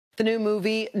The new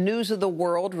movie, News of the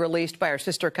World, released by our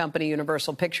sister company,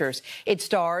 Universal Pictures. It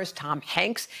stars Tom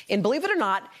Hanks in, believe it or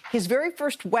not, his very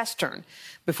first Western.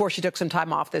 Before she took some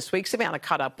time off this week, Savannah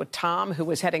caught up with Tom, who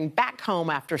was heading back home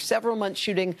after several months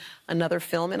shooting another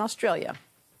film in Australia.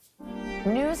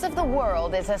 News of the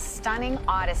World is a stunning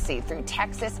odyssey through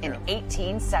Texas in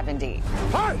 1870.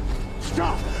 Hey!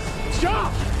 Stop!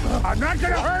 Stop! I'm not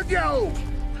gonna hurt you!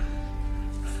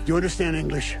 Do you understand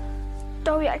English?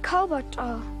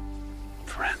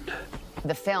 Friend.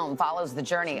 The film follows the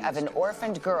journey of an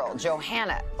orphaned girl,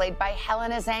 Johanna, played by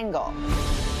Helena Zengel.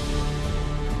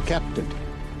 Captain,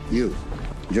 you,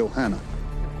 Johanna.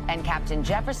 And Captain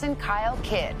Jefferson Kyle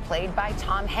Kidd, played by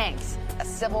Tom Hanks, a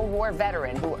Civil War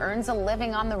veteran who earns a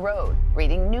living on the road,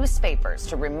 reading newspapers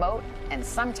to remote and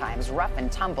sometimes rough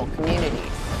and tumble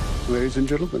communities. Ladies and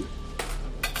gentlemen,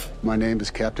 my name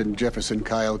is Captain Jefferson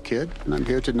Kyle Kidd, and I'm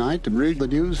here tonight to read the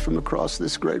news from across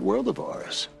this great world of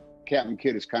ours. Captain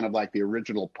Kidd is kind of like the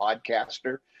original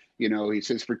podcaster. You know, he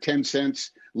says, for 10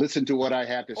 cents, listen to what I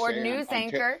have to say. Or news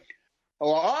anchor.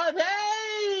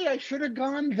 Hey, I should have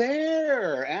gone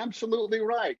there. Absolutely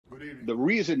right. The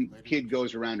reason Kidd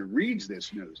goes around and reads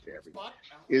this news to everyone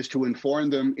is to inform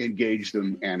them, engage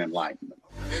them, and enlighten them.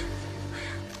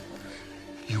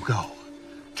 You go.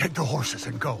 Take the horses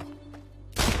and go.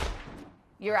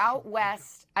 You're out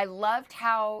west. I loved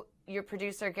how your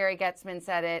producer, Gary Getzman,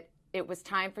 said it. It was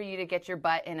time for you to get your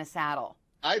butt in a saddle.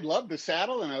 I love the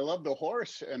saddle, and I love the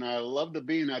horse, and I love the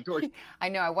being outdoors. I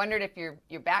know. I wondered if your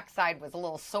backside was a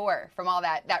little sore from all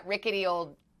that rickety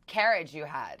old carriage you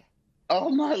had. Oh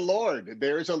my Lord!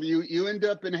 You end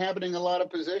up inhabiting a lot of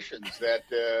positions that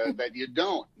that you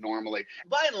don't normally.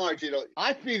 By and large, you know,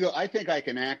 I think I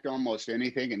can act almost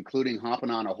anything, including hopping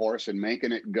on a horse and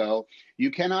making it go. You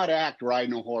cannot act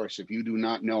riding a horse if you do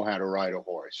not know how to ride a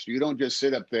horse. You don't just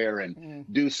sit up there and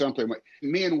do something.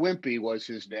 Me and Wimpy was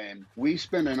his name. We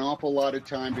spent an awful lot of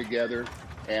time together,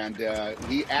 and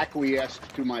he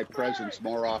acquiesced to my presence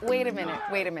more often. Wait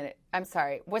a minute. I'm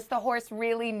sorry. Was the horse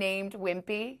really named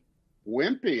Wimpy?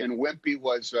 Wimpy, and Wimpy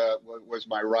was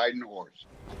my riding horse.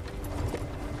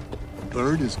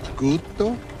 Bird is good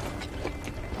though?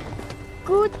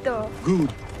 Good though.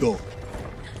 Good though.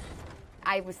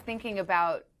 I was thinking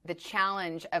about the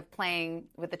challenge of playing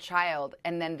with a child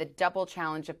and then the double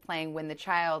challenge of playing when the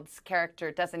child's character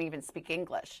doesn't even speak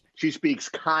English. She speaks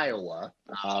Kiowa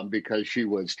because she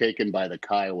was taken by the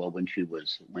Kiowa when she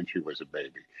was a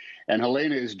baby. And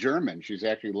Helena is German. She's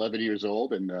actually 11 years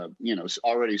old and,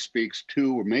 already speaks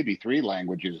 2 or maybe 3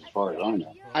 languages as far as I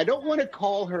know. I don't want to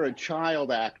call her a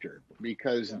child actor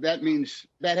because that means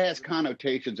that has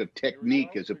connotations of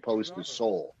technique as opposed to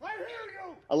soul.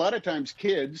 A lot of times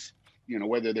kids, you know,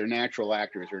 whether they're natural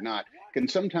actors or not, can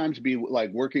sometimes be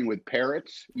like working with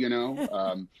parrots, you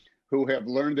know, who have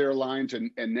learned their lines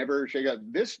and never shake out.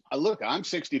 Look, I'm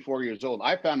 64 years old.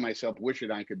 I found myself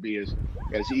wishing I could be as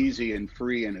easy and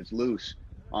free and as loose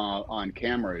on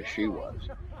camera as she was.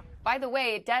 By the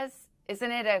way,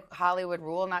 isn't it a Hollywood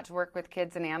rule not to work with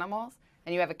kids and animals?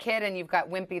 And you have a kid and you've got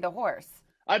Wimpy the horse.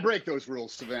 I break those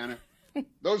rules, Savannah.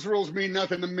 Those rules mean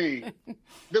nothing to me.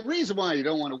 The reason why you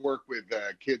don't want to work with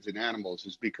kids and animals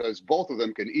is because both of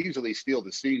them can easily steal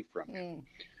the scene from you.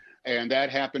 And that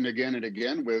happened again and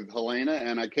again with Helena,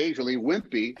 and occasionally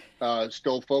Wimpy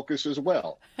stole focus as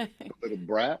well. Little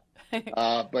brat.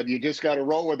 But you just got to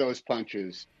roll with those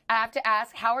punches. I have to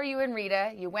ask, how are you and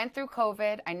Rita? You went through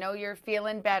COVID. I know you're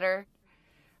feeling better.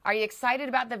 Are you excited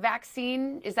about the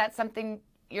vaccine? Is that something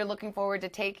you're looking forward to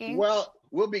taking? Well,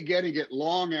 we'll be getting it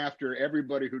long after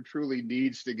everybody who truly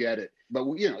needs to get it. But,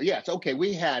 you know, yeah, it's okay.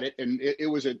 We had it, and it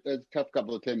was a tough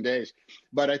couple of 10 days.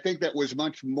 But I think that was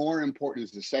much more important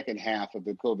as the second half of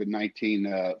the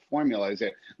COVID-19 formula is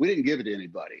that we didn't give it to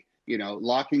anybody. You know,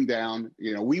 locking down,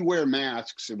 you know, we wear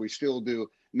masks, and we still do,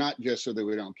 not just so that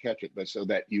we don't catch it, but so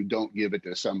that you don't give it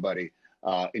to somebody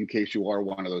in case you are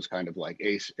one of those kind of like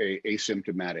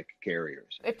asymptomatic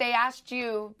carriers. If they asked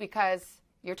you, because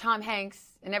you're Tom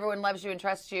Hanks and everyone loves you and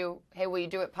trusts you, hey, will you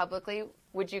do it publicly?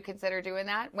 Would you consider doing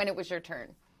that when it was your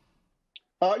turn?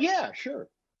 Yeah, sure.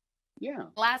 Yeah.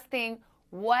 Last thing,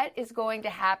 what is going to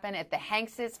happen at the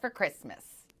Hankses for Christmas?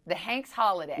 The Hanks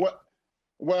holiday.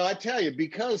 Well, I tell you,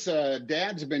 because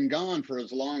Dad's been gone for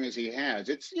as long as he has,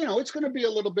 it's going to be a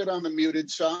little bit on the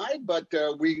muted side, but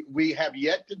we have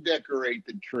yet to decorate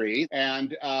the tree.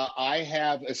 And I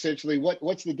have essentially,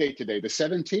 what's the date today? The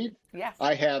 17th? Yes.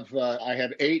 I have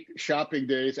 8 shopping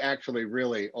days, actually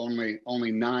really only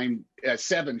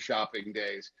 7 shopping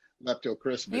days left till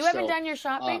Christmas. You haven't done your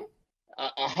shopping?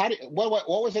 What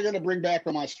was I going to bring back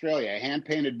from Australia? A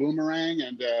hand-painted boomerang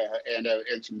and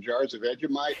some jars of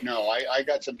Vegemite? No, I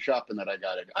got some shopping that I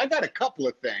got to do. I got a couple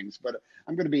of things, but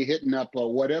I'm going to be hitting up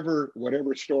whatever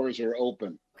stores are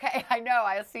open. Okay, I know.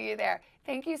 I'll see you there.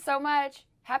 Thank you so much.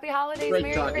 Happy holidays. Great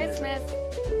Merry Christmas.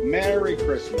 Merry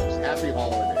Christmas. Happy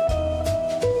holidays.